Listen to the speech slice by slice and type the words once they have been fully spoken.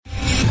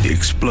The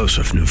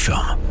explosive new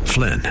film,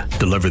 Flynn,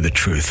 deliver the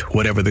truth,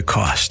 whatever the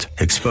cost,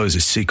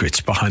 exposes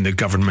secrets behind the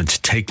government's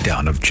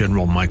takedown of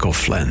General Michael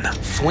Flynn.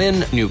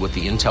 Flynn knew what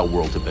the intel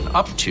world had been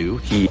up to.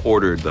 He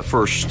ordered the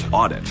first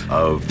audit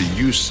of the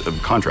use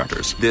of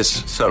contractors.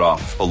 This set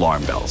off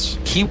alarm bells.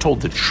 He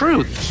told the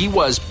truth. He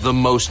was the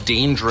most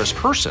dangerous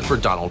person for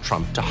Donald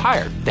Trump to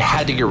hire. They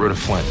had to get rid of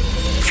Flynn.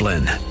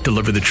 Flynn,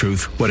 deliver the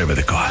truth, whatever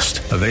the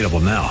cost. Available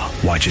now.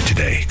 Watch it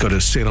today. Go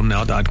to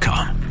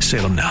salemnow.com.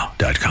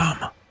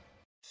 salemnow.com.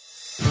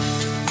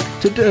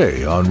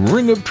 Today on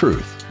Ring of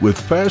Truth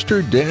with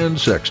Pastor Dan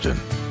Sexton.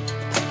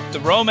 The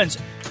Romans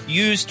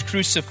used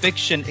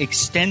crucifixion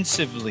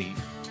extensively.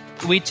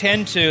 We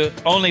tend to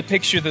only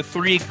picture the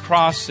 3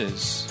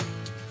 crosses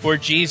for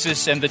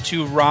Jesus and the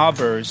 2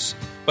 robbers,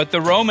 but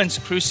the Romans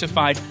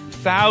crucified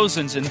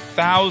thousands and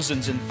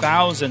thousands and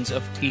thousands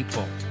of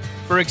people.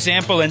 For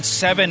example, in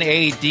 7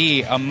 AD,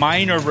 a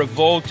minor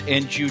revolt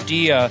in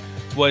Judea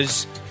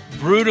was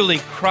brutally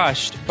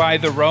crushed by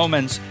the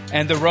Romans,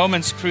 and the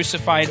Romans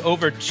crucified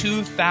over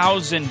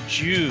 2,000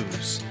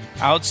 Jews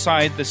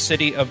outside the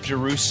city of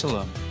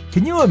Jerusalem.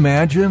 Can you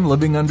imagine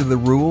living under the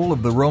rule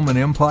of the Roman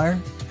Empire?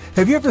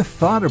 Have you ever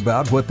thought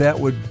about what that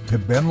would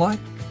have been like?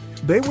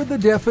 They were the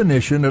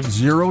definition of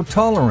zero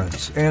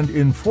tolerance, and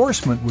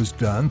enforcement was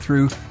done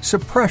through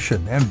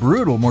suppression and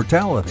brutal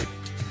mortality.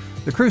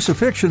 The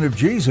crucifixion of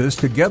Jesus,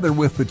 together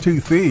with the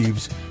 2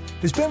 thieves,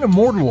 has been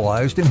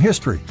immortalized in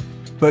history.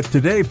 But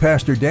today,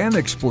 Pastor Dan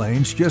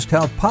explains just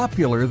how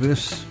popular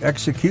this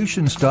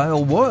execution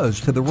style was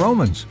to the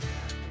Romans.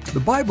 The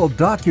Bible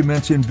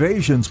documents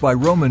invasions by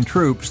Roman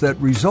troops that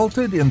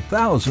resulted in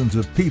thousands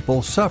of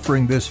people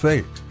suffering this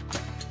fate.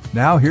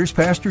 Now, here's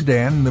Pastor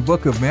Dan in the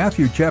book of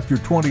Matthew, chapter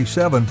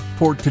 27,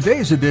 for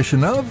today's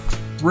edition of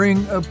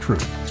Ring of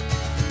Truth.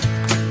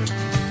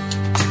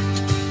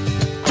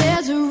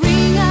 There's a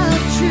ring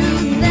of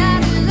truth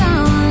that is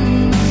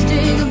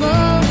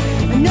unmistakable,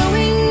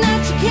 knowing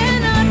that you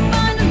cannot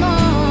find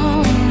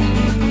alone.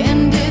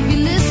 And if you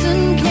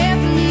listen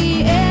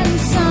carefully, and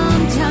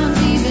sometimes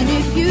even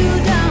if you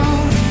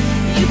don't,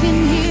 you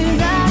can hear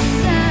that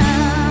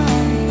sound.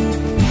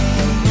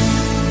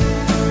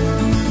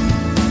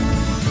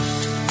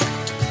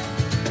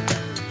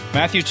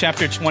 Matthew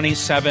chapter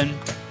 27,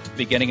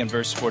 beginning in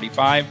verse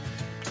 45.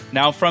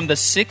 Now from the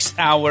 6th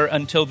hour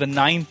until the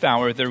 9th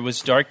hour there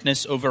was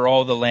darkness over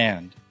all the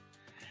land.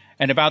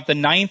 And about the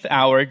 9th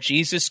hour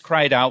Jesus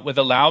cried out with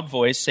a loud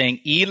voice,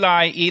 saying,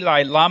 Eli,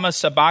 Eli, lama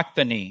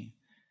sabachthani?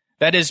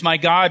 That is, my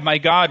God,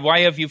 why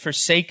have you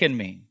forsaken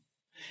me?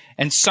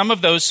 And some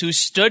of those who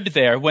stood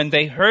there, when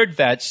they heard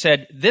that,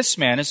 said, This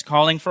man is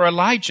calling for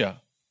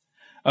Elijah.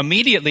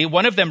 Immediately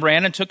one of them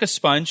ran and took a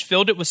sponge,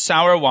 filled it with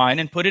sour wine,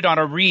 and put it on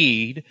a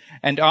reed,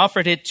 and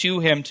offered it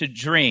to him to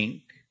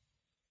drink.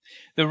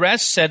 The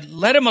rest said,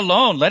 Let him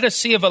alone. Let us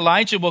see if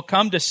Elijah will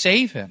come to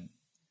save him.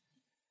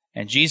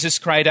 And Jesus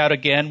cried out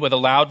again with a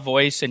loud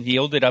voice and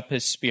yielded up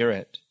his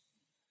spirit.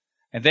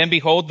 And then,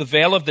 behold, the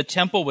veil of the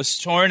temple was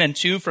torn in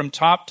 2 from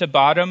top to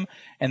bottom,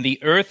 and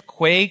the earth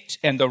quaked,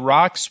 and the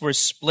rocks were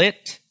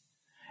split,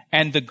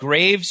 and the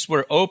graves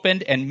were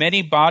opened, and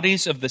many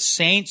bodies of the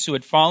saints who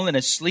had fallen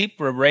asleep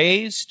were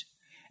raised.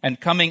 And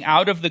coming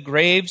out of the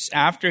graves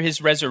after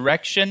his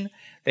resurrection,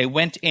 they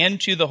went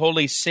into the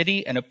holy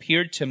city and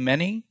appeared to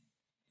many.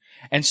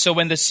 And so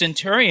when the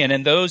centurion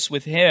and those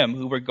with him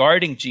who were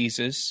guarding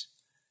Jesus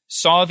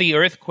saw the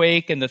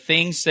earthquake and the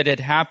things that had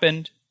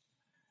happened,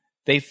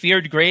 they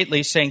feared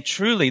greatly, saying,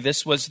 Truly,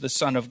 this was the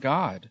Son of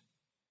God.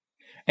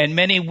 And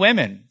many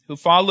women who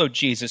followed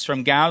Jesus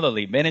from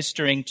Galilee,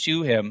 ministering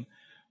to him,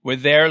 were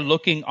there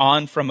looking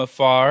on from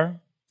afar,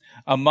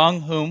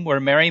 among whom were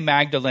Mary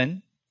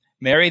Magdalene,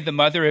 Mary the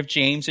mother of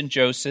James and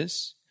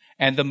Joseph,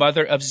 and the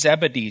mother of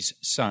Zebedee's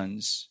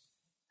sons.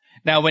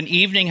 Now when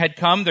evening had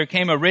come, there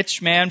came a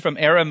rich man from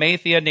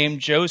Arimathea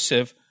named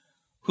Joseph,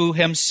 who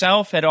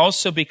himself had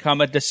also become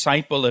a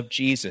disciple of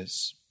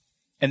Jesus.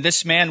 And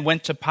this man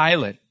went to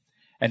Pilate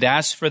and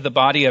asked for the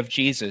body of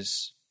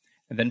Jesus.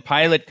 And then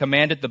Pilate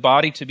commanded the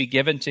body to be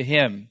given to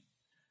him.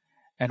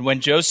 And when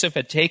Joseph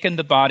had taken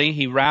the body,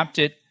 he wrapped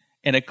it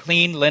in a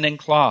clean linen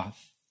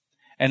cloth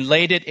and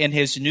laid it in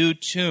his new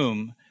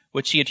tomb,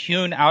 which he had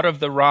hewn out of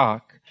the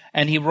rock.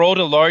 And he rolled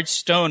a large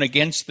stone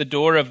against the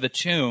door of the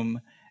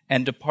tomb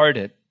and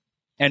departed.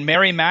 And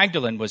Mary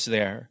Magdalene was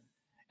there,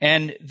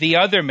 and the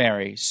other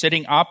Mary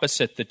sitting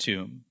opposite the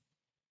tomb.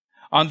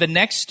 On the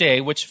next day,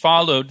 which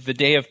followed the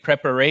day of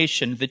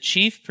preparation, the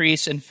chief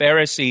priests and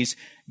Pharisees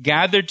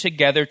gathered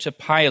together to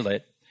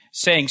Pilate,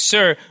 saying,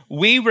 Sir,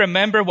 we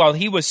remember while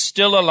he was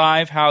still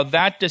alive how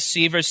that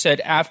deceiver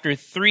said, After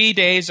 3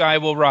 days I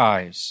will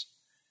rise.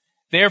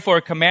 Therefore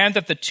command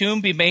that the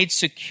tomb be made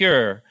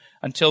secure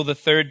until the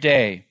 3rd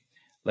day,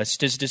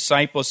 lest his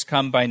disciples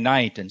come by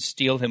night and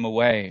steal him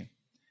away,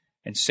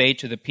 and say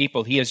to the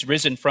people, He has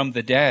risen from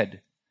the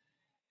dead.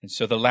 And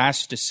so the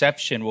last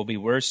deception will be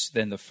worse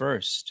than the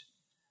first.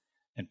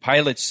 And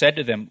Pilate said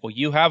to them, Well,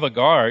 you have a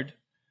guard.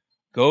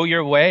 Go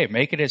your way,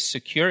 make it as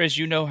secure as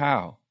you know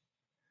how.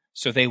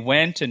 So they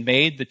went and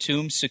made the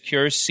tomb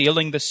secure,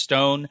 sealing the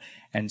stone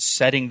and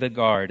setting the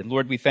guard. And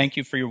Lord, we thank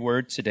you for your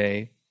word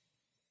today.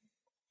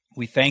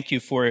 We thank you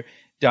for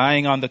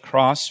dying on the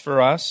cross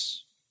for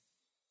us.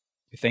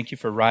 We thank you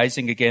for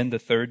rising again the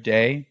third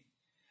day.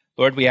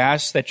 Lord, we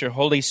ask that your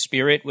Holy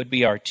Spirit would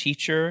be our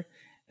teacher,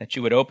 that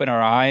you would open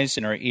our eyes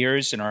and our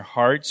ears and our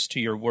hearts to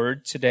your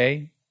word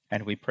today.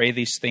 And we pray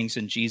these things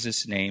in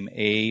Jesus' name.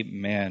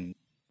 Amen.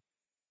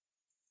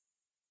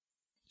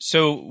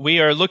 So we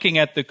are looking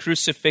at the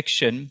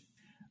crucifixion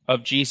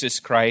of Jesus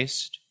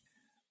Christ.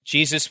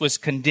 Jesus was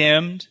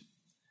condemned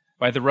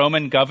by the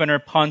Roman governor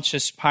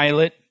Pontius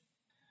Pilate.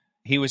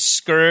 He was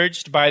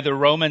scourged by the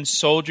Roman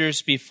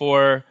soldiers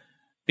before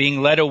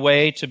being led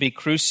away to be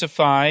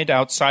crucified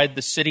outside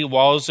the city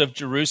walls of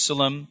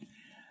Jerusalem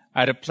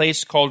at a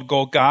place called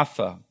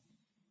Golgotha.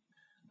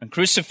 And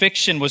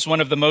crucifixion was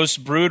one of the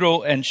most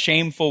brutal and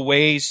shameful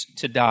ways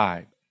to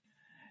die.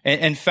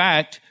 In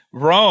fact,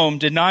 Rome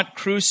did not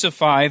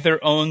crucify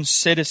their own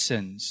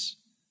citizens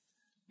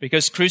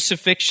because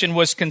crucifixion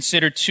was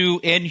considered too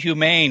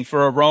inhumane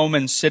for a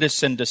Roman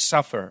citizen to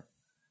suffer.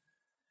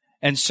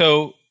 And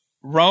so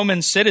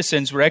Roman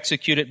citizens were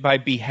executed by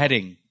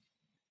beheading.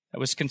 That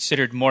was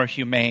considered more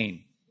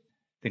humane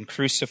than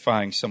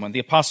crucifying someone. The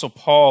Apostle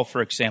Paul,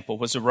 for example,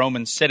 was a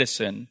Roman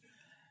citizen,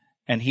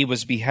 and he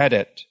was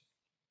beheaded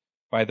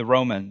by the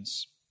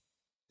Romans.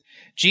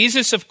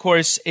 Jesus, of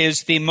course,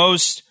 is the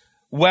most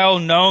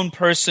well-known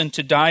person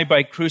to die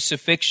by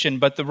crucifixion,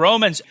 but the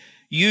Romans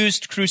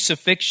used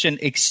crucifixion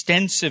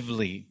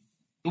extensively.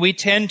 We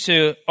tend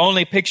to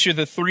only picture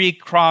the 3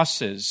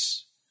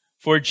 crosses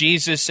for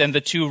Jesus and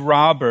the 2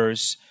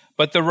 robbers,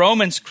 but the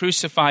Romans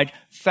crucified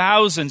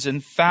thousands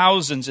and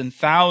thousands and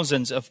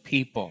thousands of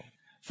people.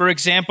 For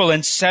example,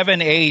 in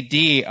 7 AD,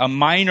 a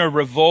minor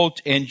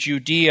revolt in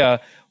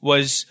Judea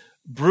was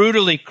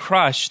brutally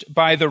crushed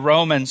by the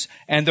Romans,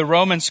 and the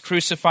Romans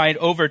crucified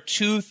over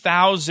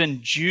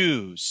 2,000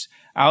 Jews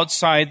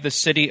outside the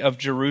city of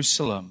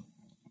Jerusalem.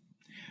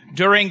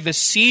 During the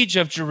siege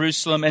of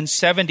Jerusalem in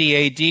 70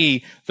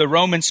 AD, the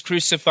Romans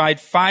crucified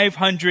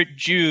 500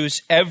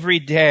 Jews every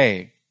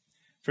day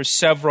for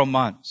several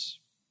months.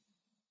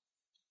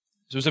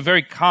 It was a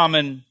very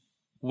common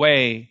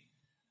way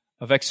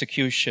of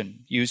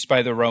execution used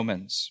by the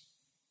Romans.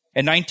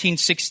 In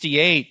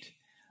 1968,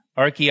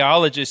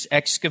 archaeologists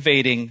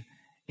excavating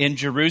in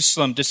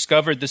Jerusalem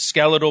discovered the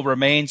skeletal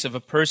remains of a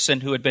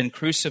person who had been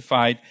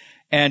crucified,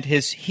 and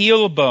his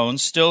heel bone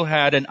still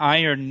had an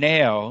iron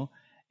nail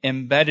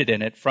embedded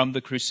in it from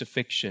the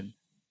crucifixion.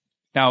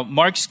 Now,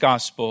 Mark's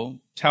gospel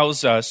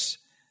tells us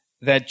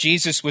that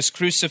Jesus was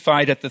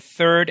crucified at the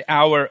 3rd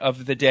hour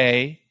of the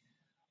day,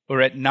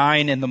 or at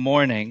 9 in the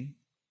morning.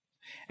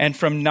 And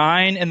from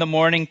 9 in the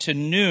morning to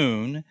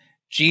noon,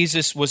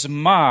 Jesus was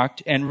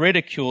mocked and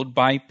ridiculed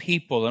by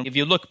people. And if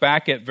you look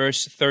back at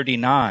verse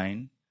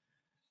 39,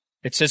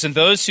 it says, "And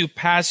those who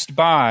passed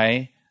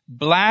by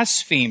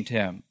blasphemed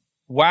him,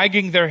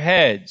 wagging their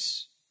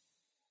heads."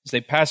 As they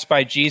passed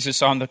by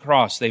Jesus on the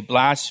cross, they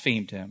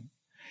blasphemed him,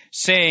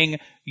 saying,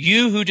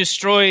 "You who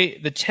destroy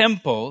the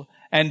temple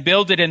and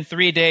build it in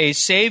 3 days,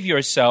 save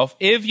yourself.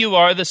 If you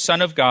are the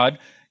Son of God,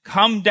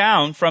 come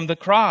down from the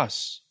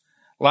cross."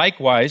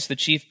 Likewise, the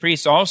chief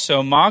priests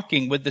also,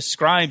 mocking with the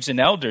scribes and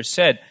elders,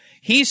 said,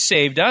 "He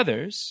saved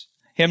others.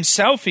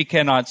 Himself he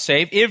cannot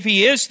save. If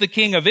he is the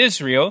King of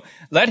Israel,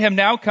 let him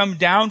now come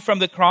down from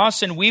the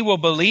cross and we will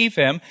believe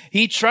him.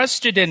 He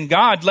trusted in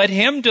God. Let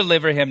him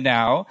deliver him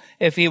now,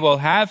 if he will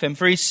have him.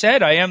 For he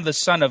said, 'I am the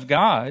Son of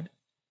God.'"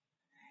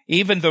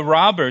 Even the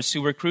robbers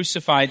who were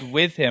crucified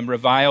with him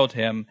reviled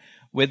him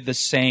with the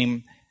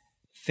same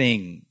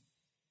thing.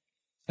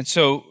 And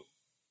so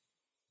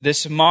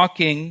this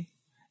mocking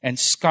and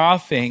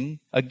scoffing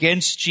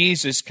against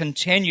Jesus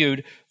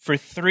continued for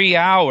 3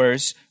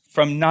 hours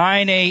from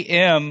 9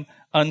 a.m.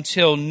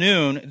 until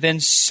noon. Then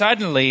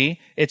suddenly,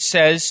 it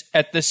says,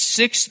 at the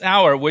 6th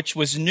hour, which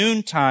was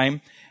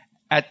noontime,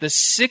 at the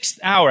 6th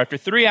hour, after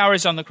 3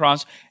 hours on the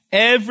cross,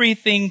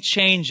 everything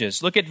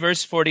changes. Look at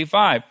verse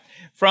 45.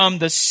 From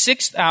the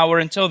 6th hour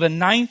until the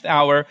 9th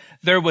hour,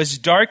 there was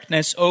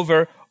darkness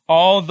over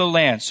all the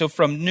land. So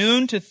from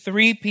noon to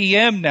 3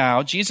 p.m.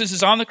 now, Jesus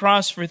is on the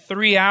cross for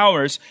 3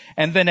 hours,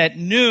 and then at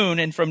noon,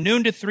 and from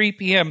noon to 3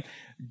 p.m.,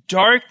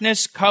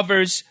 darkness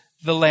covers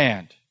the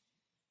land.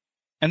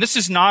 And this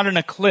is not an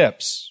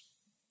eclipse.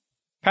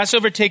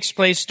 Passover takes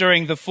place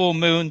during the full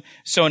moon,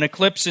 so an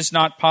eclipse is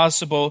not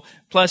possible.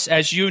 Plus,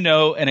 as you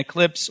know, an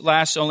eclipse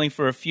lasts only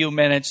for a few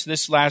minutes.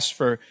 This lasts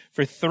for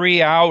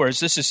 3 hours.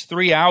 This is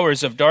 3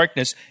 hours of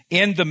darkness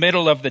in the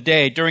middle of the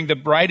day, during the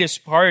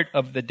brightest part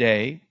of the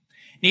day.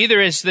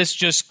 Neither is this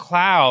just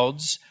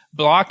clouds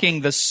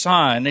blocking the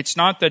sun. It's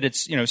not that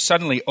it's,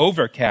 suddenly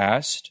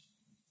overcast.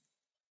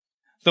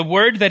 The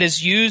word that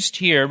is used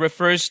here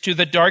refers to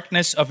the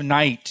darkness of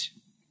night.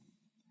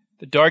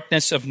 The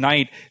darkness of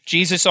night.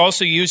 Jesus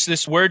also used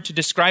this word to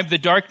describe the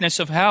darkness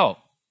of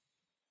hell,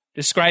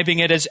 describing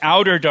it as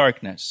outer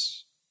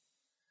darkness.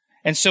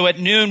 And so at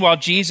noon, while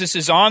Jesus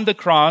is on the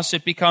cross,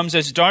 it becomes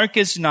as dark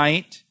as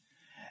night,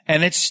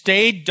 and it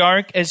stayed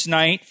dark as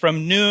night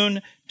from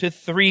noon to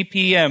 3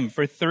 p.m.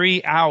 for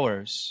 3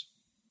 hours.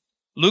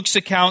 Luke's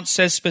account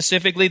says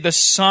specifically the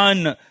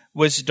sun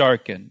was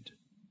darkened.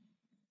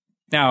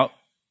 Now,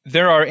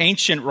 there are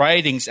ancient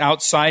writings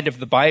outside of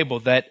the Bible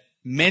that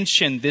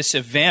mention this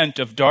event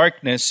of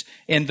darkness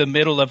in the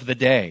middle of the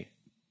day.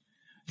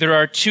 There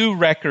are 2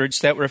 records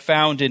that were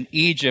found in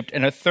Egypt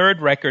and a 3rd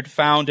record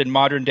found in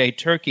modern-day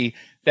Turkey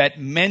that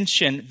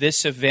mention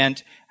this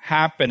event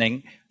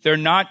happening. They're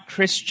not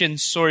Christian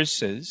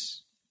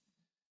sources.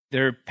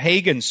 They're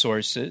pagan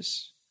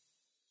sources.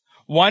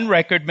 One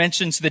record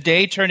mentions the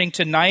day turning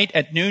to night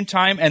at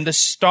noontime and the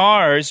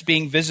stars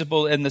being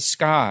visible in the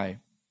sky.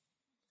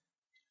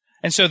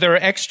 And so there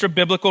are extra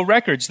biblical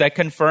records that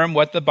confirm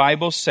what the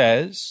Bible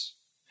says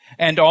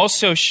and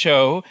also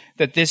show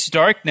that this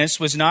darkness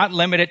was not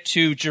limited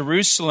to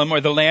Jerusalem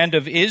or the land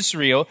of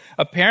Israel.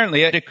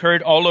 Apparently, it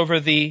occurred all over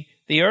the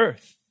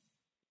earth.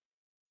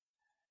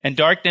 And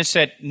darkness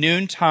at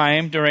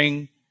noontime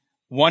during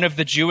one of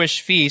the Jewish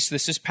feasts,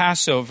 this is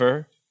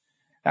Passover,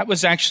 that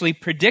was actually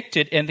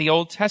predicted in the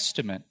Old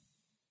Testament.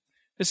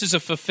 This is a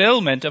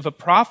fulfillment of a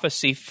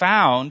prophecy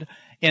found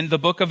in the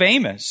book of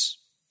Amos.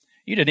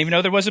 You didn't even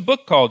know there was a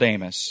book called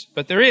Amos,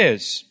 but there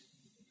is.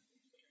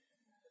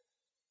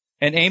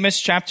 In Amos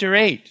chapter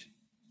 8,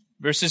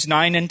 verses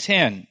 9 and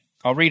 10.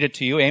 I'll read it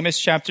to you. Amos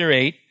chapter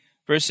 8,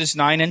 verses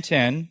 9 and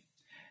 10.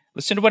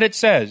 Listen to what it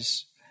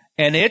says.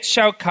 And it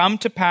shall come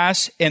to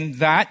pass in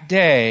that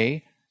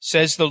day,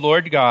 says the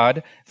Lord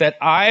God, that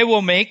I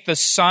will make the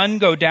sun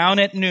go down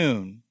at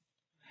noon,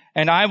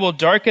 and I will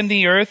darken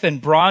the earth in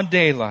broad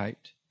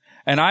daylight,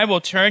 and I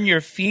will turn your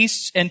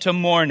feasts into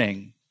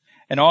mourning,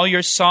 and all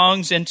your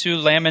songs into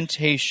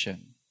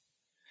lamentation.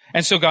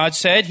 And so God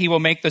said, he will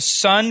make the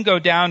sun go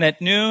down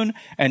at noon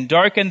and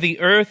darken the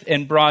earth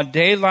in broad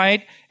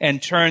daylight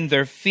and turn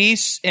their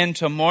feasts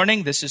into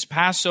mourning. This is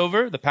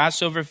Passover, the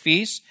Passover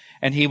feast.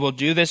 And he will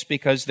do this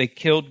because they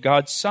killed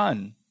God's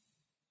son.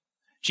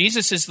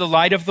 Jesus is the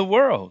light of the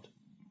world.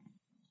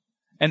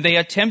 And they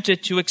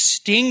attempted to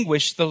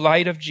extinguish the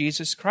light of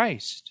Jesus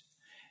Christ.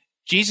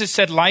 Jesus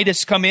said, light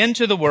has come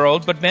into the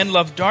world, but men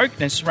love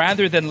darkness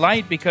rather than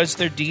light because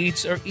their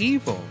deeds are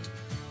evil.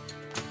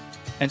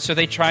 And so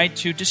they tried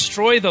to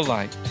destroy the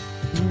light.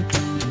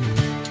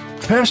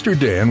 Pastor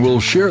Dan will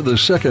share the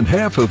second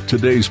half of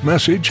today's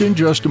message in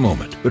just a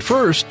moment. But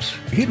first,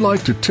 he'd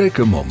like to take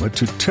a moment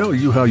to tell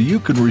you how you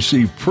can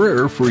receive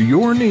prayer for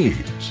your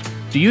needs.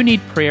 Do you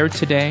need prayer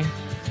today?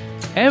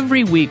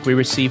 Every week we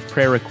receive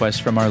prayer requests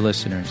from our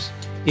listeners.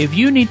 If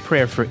you need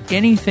prayer for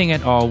anything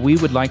at all, we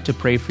would like to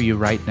pray for you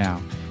right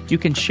now. You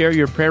can share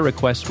your prayer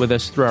request with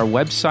us through our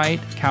website,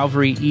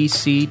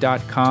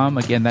 calvaryec.com.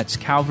 Again, that's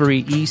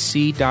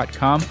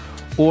calvaryec.com,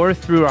 or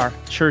through our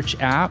church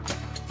app,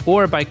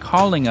 or by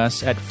calling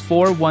us at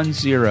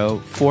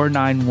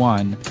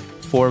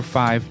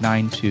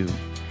 410-491-4592.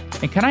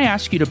 And can I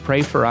ask you to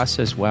pray for us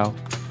as well?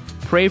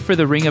 Pray for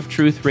the Ring of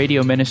Truth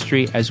radio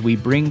ministry as we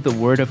bring the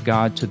Word of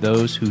God to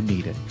those who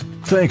need it.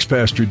 Thanks,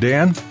 Pastor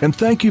Dan, and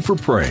thank you for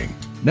praying.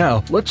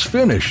 Now, let's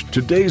finish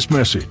today's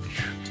message.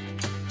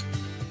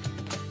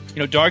 You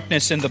know,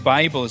 darkness in the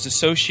Bible is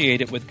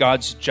associated with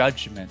God's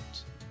judgment.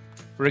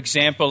 For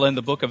example, in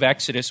the book of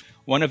Exodus,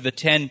 one of the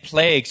 10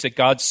 plagues that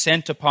God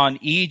sent upon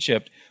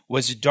Egypt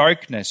was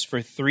darkness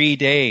for 3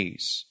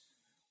 days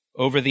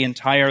over the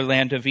entire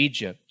land of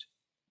Egypt.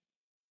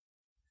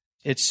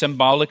 It's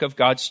symbolic of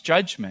God's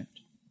judgment.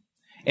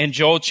 In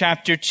Joel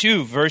chapter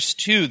 2, verse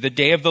 2, the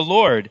day of the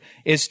Lord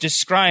is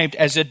described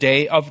as a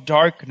day of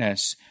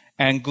darkness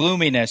and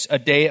gloominess, a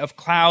day of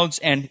clouds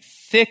and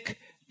thick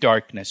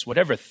darkness,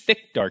 whatever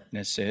thick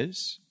darkness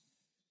is.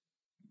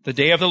 The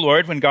day of the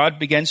Lord, when God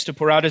begins to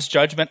pour out his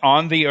judgment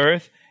on the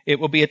earth, it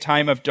will be a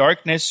time of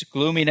darkness,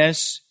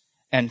 gloominess,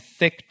 and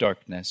thick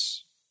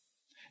darkness.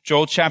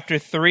 Joel chapter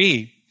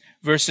 3,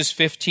 verses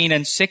 15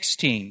 and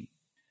 16.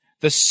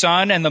 The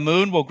sun and the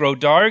moon will grow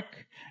dark,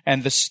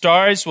 and the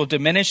stars will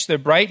diminish their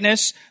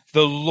brightness.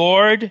 The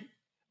Lord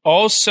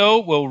also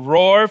will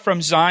roar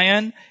from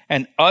Zion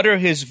and utter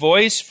his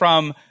voice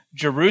from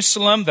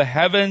Jerusalem. The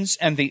heavens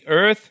and the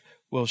earth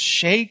will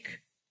shake.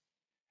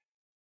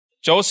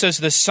 Joel says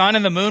the sun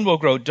and the moon will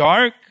grow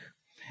dark,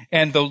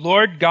 and the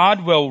Lord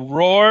God will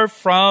roar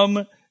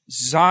from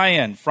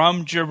Zion,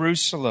 from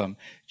Jerusalem.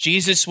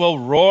 Jesus will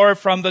roar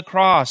from the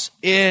cross.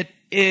 It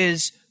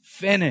is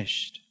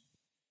finished.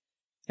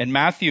 In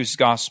Matthew's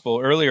gospel,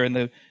 earlier in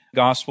the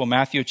gospel,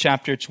 Matthew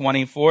chapter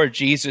 24,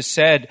 Jesus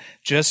said,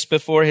 just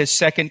before his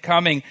second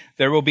coming,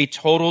 there will be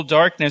total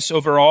darkness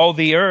over all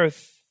the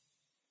earth.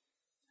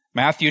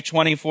 Matthew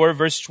 24,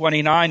 verse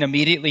 29,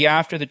 immediately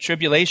after the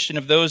tribulation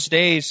of those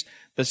days,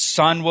 the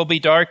sun will be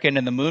darkened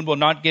and the moon will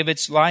not give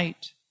its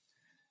light.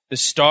 The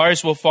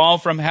stars will fall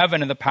from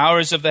heaven and the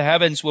powers of the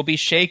heavens will be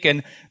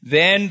shaken.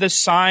 Then the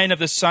sign of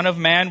the Son of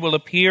Man will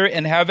appear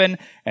in heaven,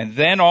 and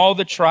then all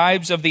the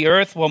tribes of the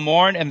earth will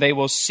mourn, and they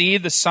will see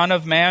the Son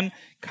of Man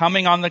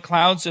coming on the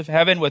clouds of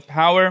heaven with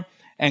power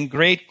and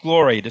great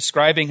glory,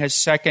 describing his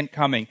second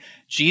coming.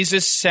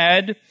 Jesus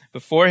said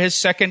before his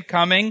second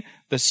coming,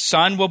 The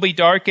sun will be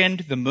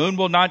darkened, the moon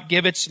will not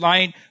give its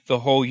light, the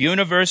whole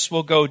universe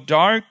will go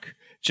dark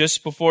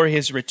just before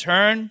his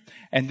return,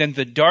 and then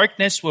the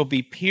darkness will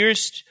be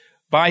pierced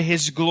by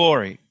his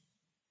glory.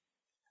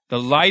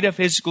 The light of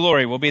his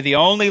glory will be the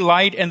only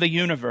light in the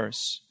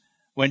universe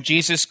when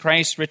Jesus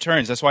Christ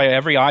returns. That's why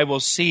every eye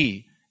will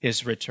see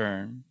his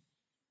return.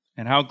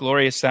 And how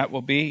glorious that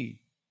will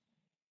be.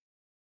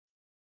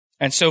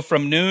 And so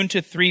from noon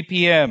to 3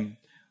 p.m.,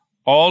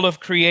 all of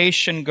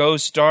creation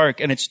goes dark.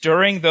 And it's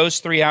during those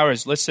 3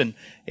 hours, listen,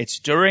 it's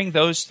during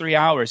those 3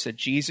 hours that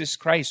Jesus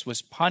Christ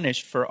was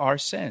punished for our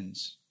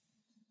sins.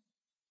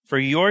 For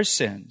your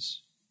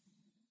sins.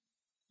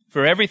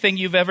 For everything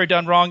you've ever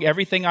done wrong,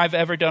 everything I've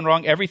ever done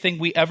wrong, everything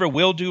we ever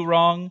will do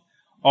wrong,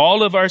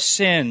 all of our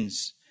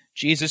sins,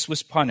 Jesus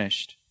was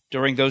punished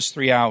during those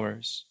 3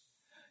 hours.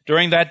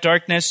 During that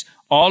darkness,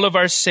 all of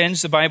our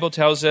sins, the Bible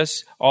tells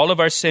us, all of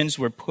our sins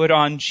were put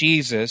on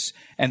Jesus,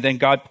 and then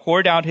God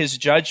poured out his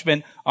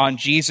judgment on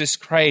Jesus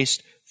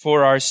Christ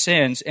for our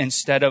sins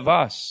instead of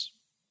us.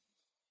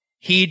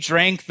 He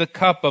drank the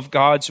cup of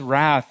God's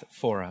wrath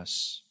for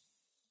us.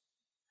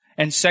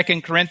 In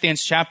 2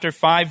 Corinthians chapter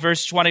 5,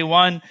 verse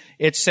 21,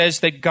 it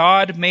says that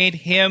God made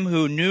him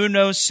who knew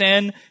no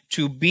sin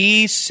to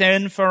be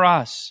sin for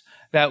us,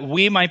 that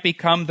we might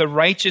become the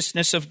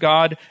righteousness of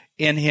God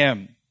in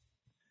him.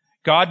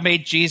 God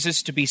made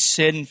Jesus to be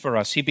sin for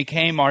us. He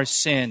became our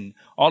sin.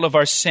 All of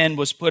our sin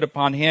was put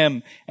upon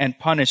him and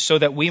punished so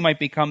that we might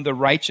become the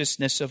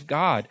righteousness of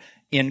God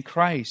in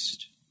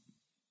Christ.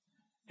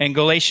 In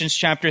Galatians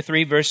chapter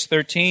 3, verse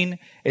 13,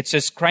 it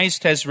says,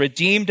 Christ has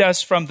redeemed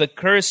us from the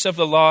curse of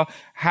the law,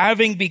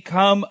 having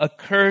become a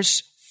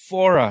curse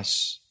for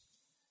us.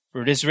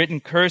 For it is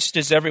written, cursed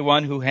is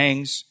everyone who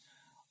hangs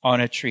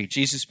on a tree.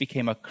 Jesus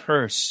became a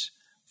curse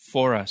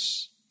for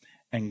us,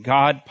 and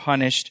God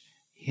punished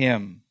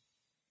him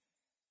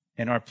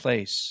in our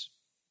place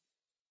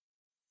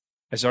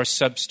as our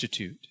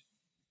substitute.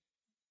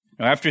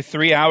 Now, after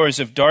 3 hours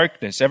of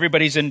darkness,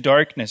 everybody's in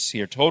darkness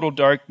here, total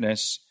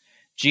darkness,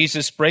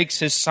 Jesus breaks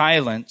his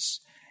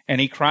silence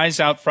and he cries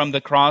out from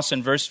the cross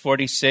in verse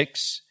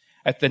 46.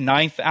 At the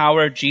 9th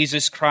hour,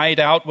 Jesus cried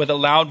out with a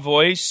loud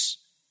voice,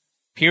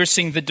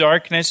 piercing the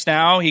darkness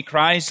now. He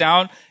cries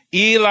out,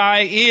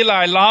 Eli,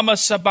 Eli, lama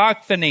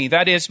sabachthani.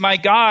 That is, my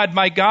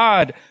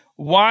God,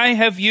 why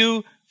have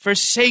you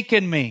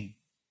forsaken me?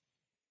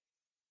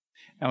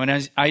 Now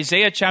in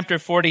Isaiah chapter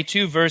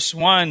 42, verse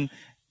 1,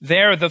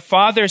 there the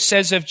Father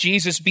says of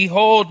Jesus,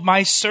 behold,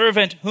 my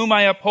servant whom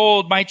I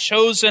uphold, my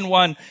chosen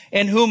one,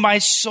 in whom my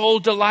soul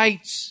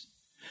delights.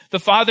 The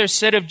Father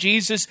said of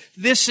Jesus,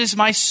 this is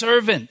my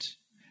servant.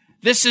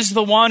 This is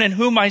the one in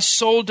whom my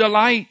soul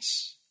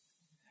delights.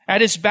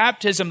 At his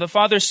baptism, the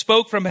Father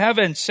spoke from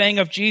heaven, saying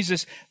of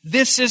Jesus,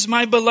 this is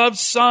my beloved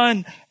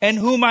Son, in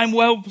whom I'm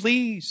well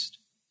pleased.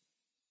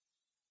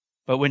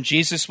 But when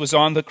Jesus was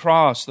on the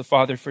cross, the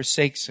Father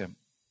forsakes him.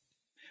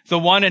 The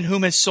one in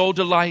whom his soul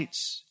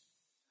delights,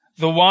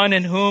 the one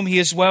in whom he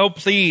is well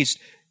pleased,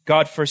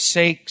 God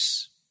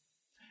forsakes.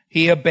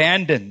 He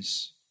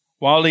abandons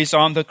while he's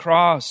on the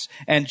cross.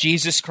 And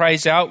Jesus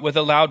cries out with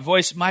a loud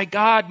voice, my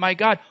God,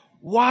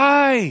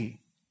 why?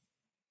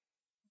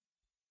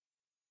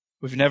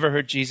 We've never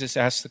heard Jesus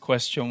ask the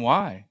question,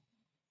 why?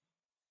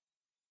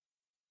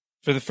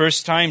 For the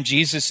first time,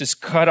 Jesus is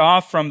cut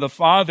off from the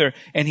Father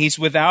and he's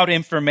without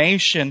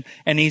information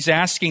and he's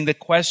asking the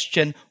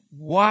question,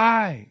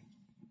 why?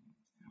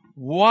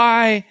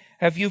 Why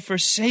have you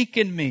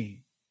forsaken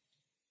me?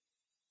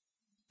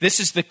 This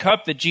is the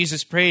cup that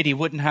Jesus prayed he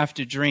wouldn't have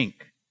to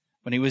drink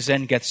when he was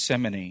in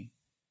Gethsemane.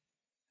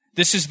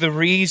 This is the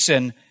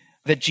reason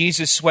that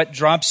Jesus sweat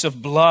drops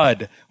of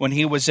blood when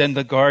he was in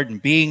the garden,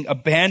 being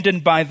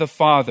abandoned by the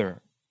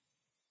Father.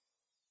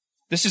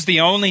 This is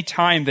the only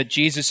time that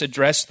Jesus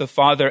addressed the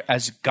Father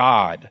as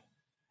God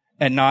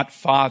and not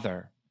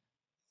Father.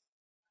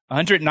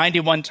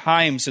 191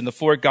 times in the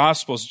 4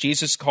 Gospels,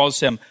 Jesus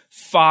calls him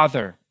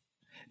Father.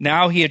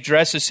 Now he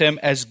addresses him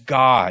as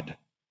God.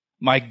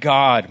 My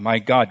God, my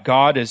God.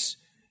 God is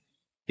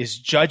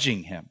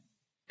judging him.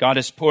 God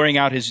is pouring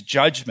out his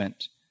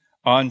judgment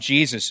on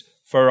Jesus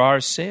for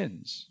our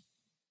sins.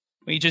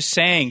 We just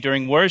sang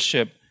during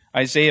worship,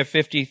 Isaiah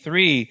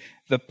 53,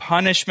 the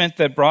punishment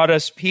that brought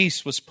us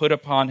peace was put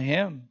upon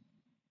him.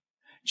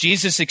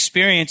 Jesus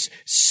experienced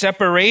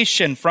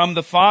separation from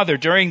the Father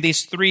during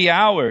these 3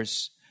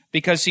 hours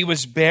because he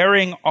was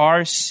bearing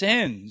our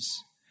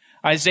sins.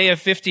 Isaiah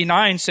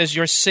 59 says,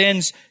 your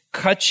sins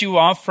cut you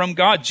off from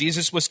God.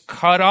 Jesus was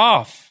cut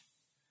off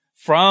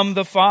from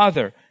the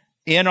Father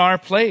in our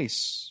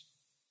place.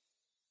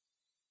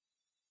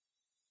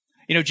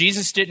 You know,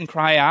 Jesus didn't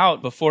cry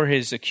out before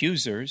his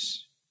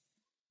accusers.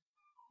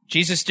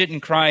 Jesus didn't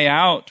cry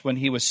out when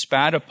he was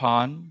spat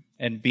upon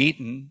and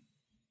beaten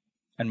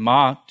and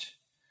mocked.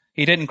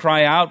 He didn't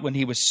cry out when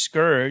he was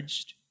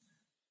scourged.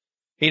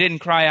 He didn't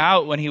cry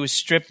out when he was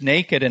stripped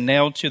naked and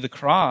nailed to the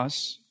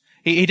cross.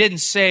 He didn't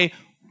say,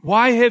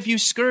 why have you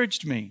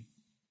scourged me?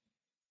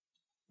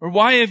 Or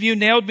why have you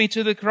nailed me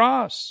to the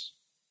cross?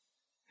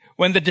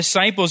 When the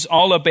disciples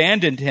all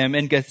abandoned him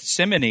in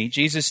Gethsemane,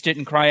 Jesus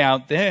didn't cry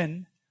out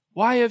then,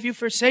 "Why have you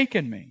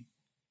forsaken me?"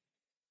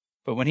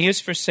 But when he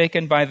is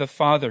forsaken by the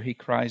Father, he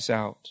cries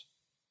out.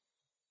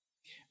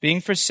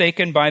 Being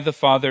forsaken by the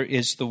Father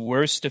is the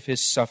worst of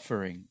his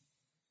suffering.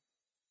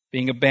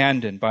 Being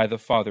abandoned by the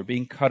Father,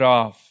 being cut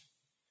off.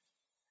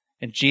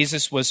 And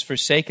Jesus was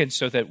forsaken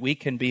so that we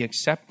can be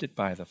accepted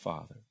by the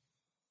Father.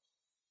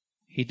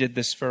 He did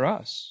this for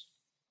us.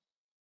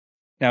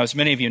 Now, as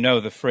many of you know,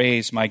 the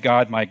phrase, my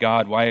God,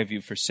 why have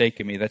you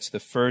forsaken me?" That's the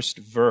first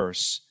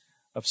verse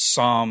of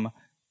Psalm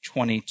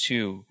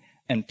 22.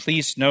 And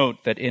please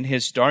note that in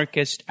his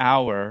darkest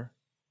hour,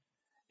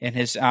 in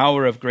his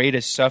hour of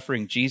greatest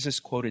suffering, Jesus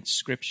quoted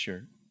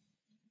Scripture.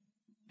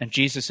 And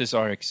Jesus is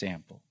our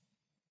example.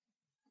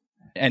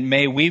 And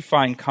may we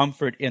find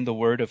comfort in the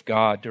Word of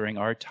God during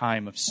our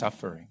time of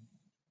suffering,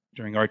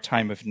 during our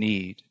time of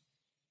need.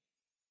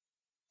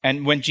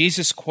 And when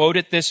Jesus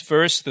quoted this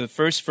verse, the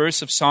first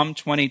verse of Psalm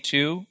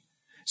 22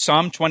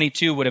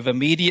 would have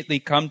immediately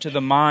come to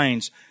the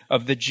minds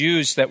of the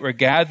Jews that were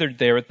gathered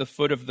there at the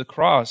foot of the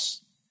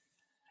cross.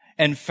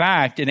 In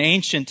fact, in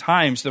ancient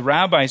times, the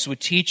rabbis would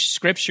teach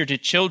Scripture to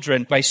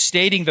children by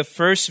stating the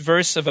first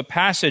verse of a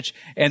passage,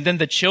 and then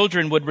the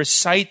children would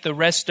recite the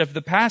rest of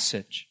the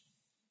passage.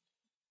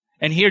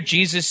 And here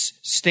Jesus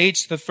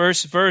states the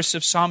first verse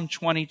of Psalm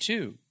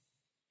 22.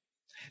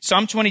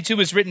 Psalm 22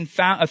 was written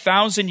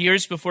 1,000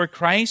 years before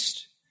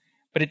Christ,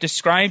 but it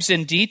describes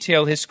in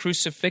detail his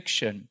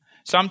crucifixion.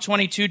 Psalm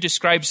 22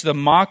 describes the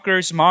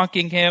mockers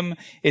mocking him.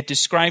 It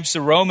describes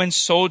the Roman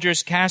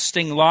soldiers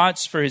casting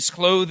lots for his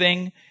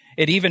clothing.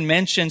 It even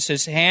mentions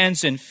his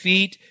hands and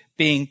feet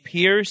being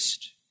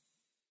pierced.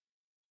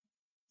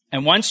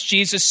 And once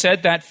Jesus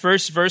said that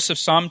first verse of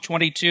Psalm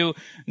 22,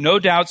 no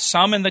doubt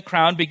some in the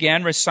crowd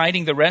began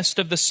reciting the rest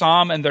of the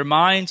psalm in their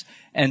minds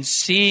and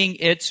seeing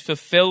its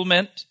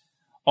fulfillment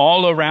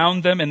all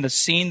around them in the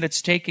scene that's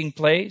taking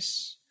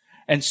place.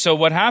 And so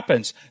what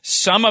happens?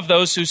 Some of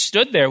those who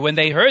stood there, when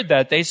they heard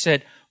that, they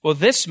said, well,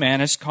 this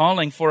man is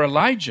calling for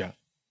Elijah.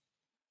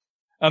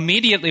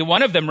 Immediately,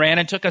 one of them ran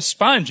and took a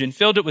sponge and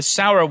filled it with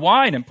sour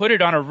wine and put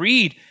it on a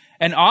reed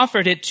and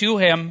offered it to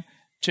him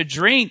to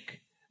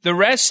drink. The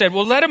rest said,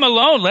 well, let him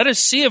alone. Let us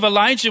see if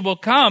Elijah will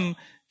come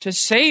to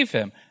save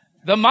him.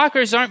 The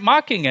mockers aren't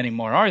mocking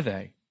anymore, are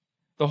they?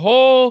 The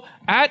whole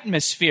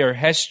atmosphere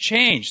has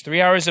changed.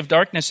 3 hours of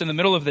darkness in the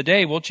middle of the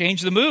day will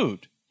change the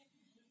mood.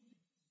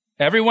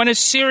 Everyone is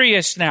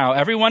serious now.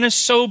 Everyone is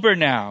sober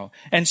now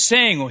and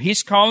saying, well,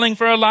 he's calling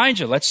for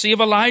Elijah. Let's see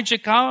if Elijah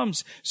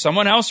comes.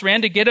 Someone else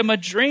ran to get him a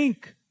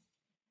drink.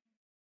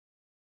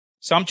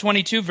 Psalm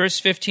 22 verse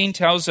 15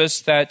 tells us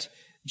that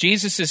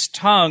Jesus'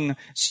 tongue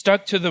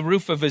stuck to the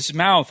roof of his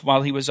mouth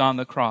while he was on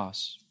the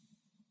cross.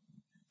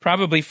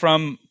 Probably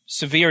from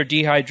severe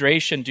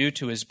dehydration due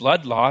to his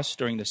blood loss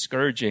during the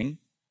scourging.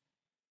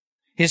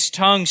 His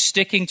tongue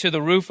sticking to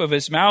the roof of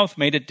his mouth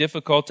made it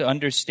difficult to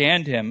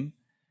understand him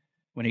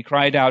when he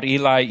cried out,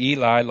 Eli,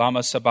 Eli,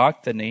 lama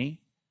sabachthani.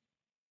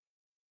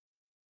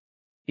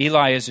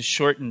 Eli is a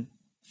shortened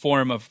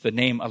form of the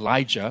name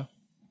Elijah.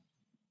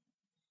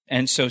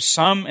 And so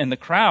some in the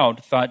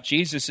crowd thought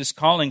Jesus is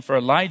calling for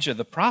Elijah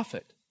the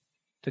prophet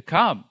to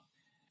come.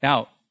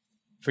 Now,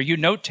 for you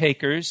note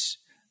takers,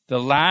 the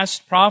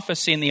last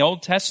prophecy in the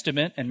Old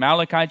Testament in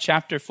Malachi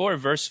chapter 4,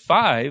 verse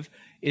 5,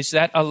 is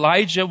that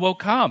Elijah will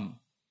come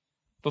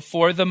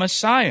before the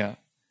Messiah.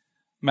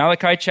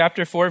 Malachi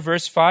chapter 4,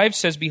 verse 5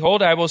 says,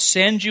 behold, I will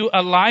send you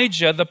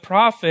Elijah the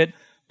prophet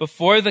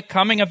before the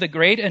coming of the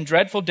great and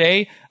dreadful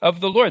day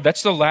of the Lord.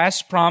 That's the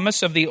last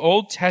promise of the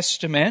Old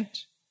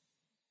Testament.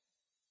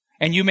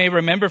 And you may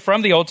remember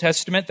from the Old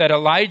Testament that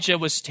Elijah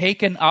was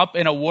taken up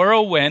in a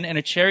whirlwind in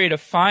a chariot of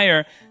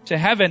fire to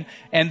heaven.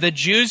 And the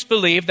Jews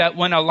believe that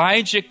when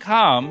Elijah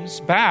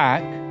comes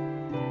back,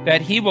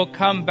 that he will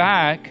come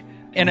back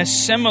in a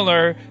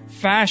similar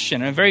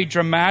fashion, a very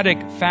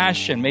dramatic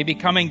fashion, maybe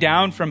coming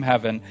down from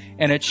heaven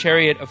in a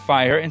chariot of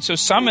fire. And so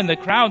some in the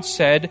crowd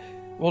said,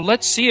 well,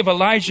 let's see if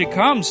Elijah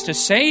comes to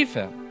save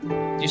him.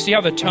 Do you see how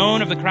the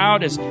tone of the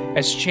crowd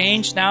has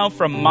changed now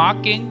from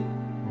mocking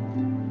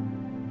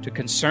to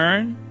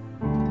concern?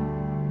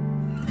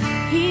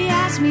 He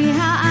asked me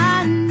how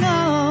I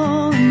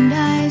know, and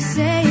I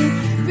say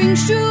it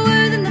rings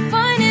truer than the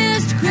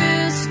finest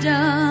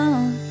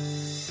crystal.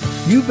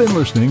 You've been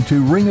listening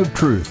to Ring of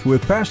Truth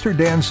with Pastor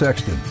Dan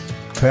Sexton.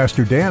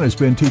 Pastor Dan has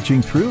been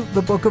teaching through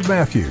the book of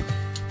Matthew,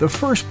 the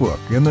first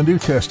book in the New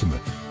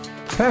Testament.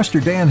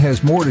 Pastor Dan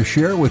has more to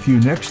share with you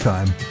next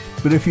time,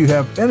 but if you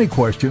have any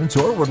questions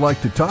or would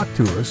like to talk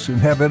to us and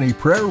have any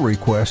prayer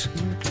requests,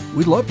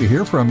 we'd love to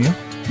hear from you.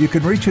 You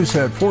can reach us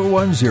at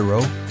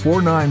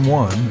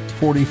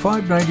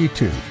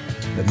 410-491-4592.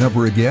 The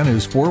number again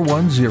is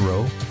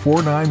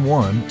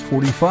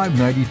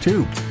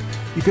 410-491-4592.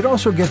 You can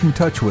also get in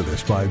touch with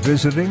us by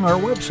visiting our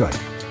website.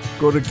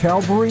 Go to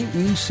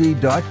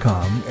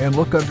calvaryec.com and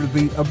look under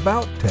the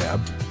About tab,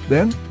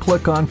 then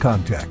click on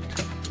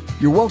Contact.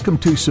 You're welcome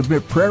to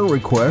submit prayer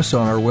requests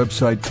on our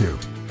website too.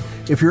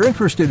 If you're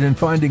interested in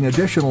finding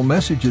additional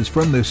messages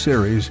from this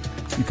series,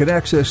 You can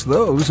access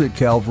those at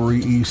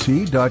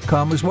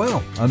calvaryec.com as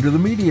well, under the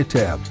Media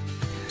tab.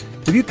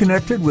 Have you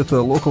connected with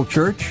a local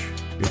church?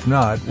 If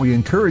not, we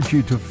encourage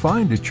you to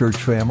find a church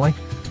family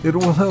that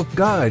will help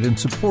guide and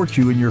support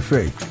you in your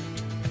faith.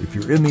 If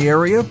you're in the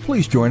area,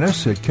 please join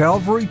us at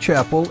Calvary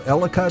Chapel,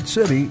 Ellicott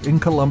City in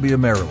Columbia,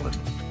 Maryland.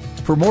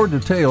 For more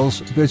details,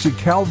 visit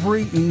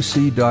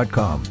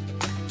calvaryec.com.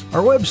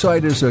 Our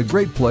website is a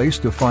great place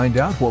to find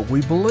out what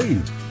we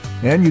believe,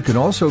 and you can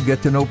also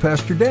get to know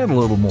Pastor Dan a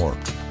little more.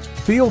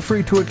 Feel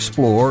free to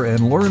explore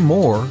and learn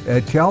more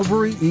at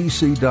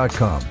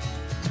calvaryec.com.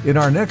 In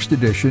our next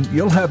edition,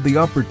 you'll have the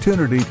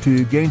opportunity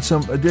to gain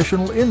some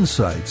additional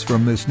insights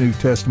from this New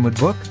Testament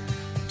book.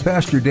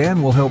 Pastor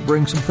Dan will help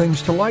bring some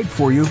things to light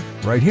for you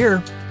right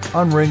here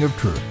on Ring of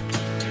Truth.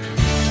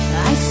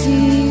 I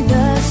see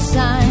the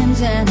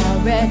signs and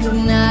I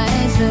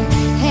recognize the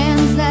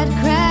hands that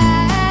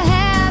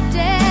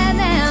crafted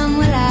them.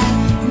 Well, I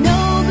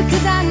know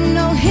because I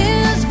know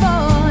His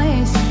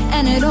voice,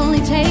 and it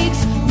only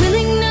takes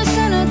willingness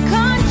and a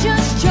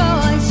conscious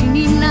choice. You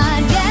need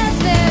not guess,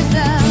 there's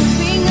a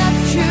ring of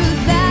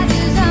truth that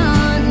is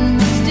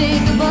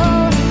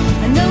unmistakable,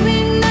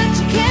 knowing that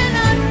you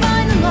cannot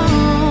find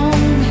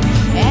alone.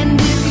 And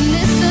if you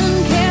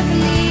listen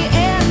carefully,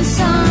 and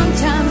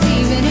sometimes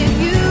even if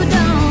you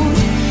don't,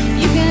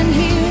 you can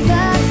hear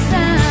the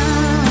sound.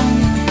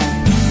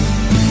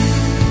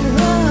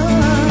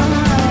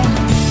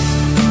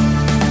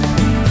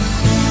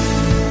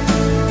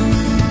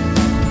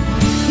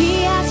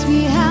 He asked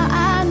me how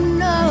I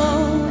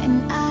know,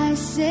 and I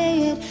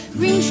say it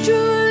rings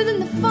truer than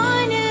the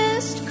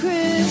finest crystal.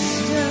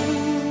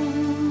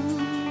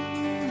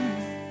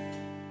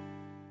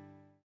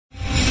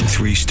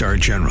 3-star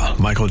General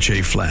Michael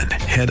J. Flynn,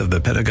 head of the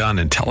Pentagon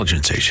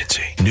Intelligence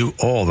Agency, knew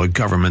all the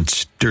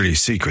government's dirty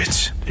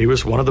secrets. He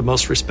was one of the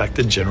most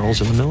respected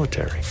generals in the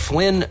military.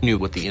 Flynn knew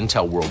what the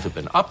intel world had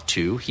been up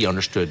to. He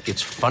understood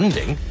its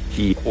funding.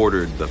 He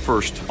ordered the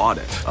first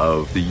audit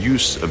of the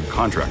use of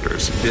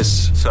contractors.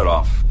 This set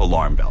off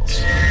alarm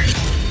bells.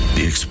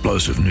 The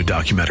explosive new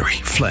documentary,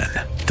 Flynn,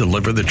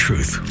 Deliver the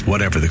Truth,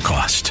 Whatever the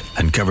Cost,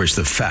 uncovers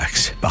the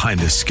facts behind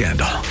this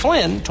scandal.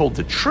 Flynn told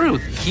the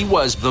truth. He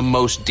was the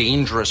most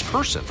dangerous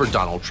person for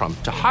Donald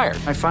Trump to hire.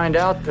 I find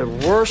out the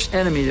worst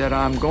enemy that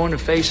I'm going to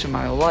face in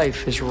my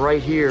life is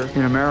right here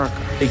in America.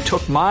 They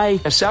took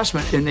my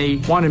assessment and they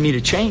wanted me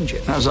to change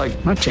it. And I was like,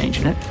 I'm not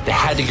changing it. They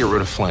had to get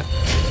rid of Flynn.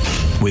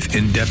 With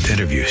in-depth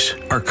interviews,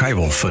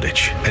 archival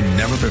footage, and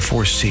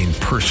never-before-seen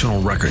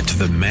personal records of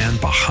the man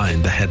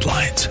behind the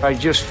headlines. I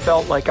just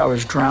felt like I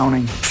was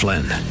drowning.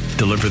 Flynn,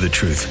 Deliver the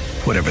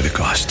Truth, Whatever the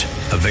Cost.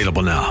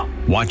 Available now.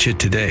 Watch it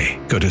today.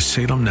 Go to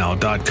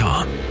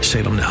salemnow.com.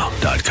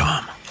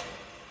 salemnow.com.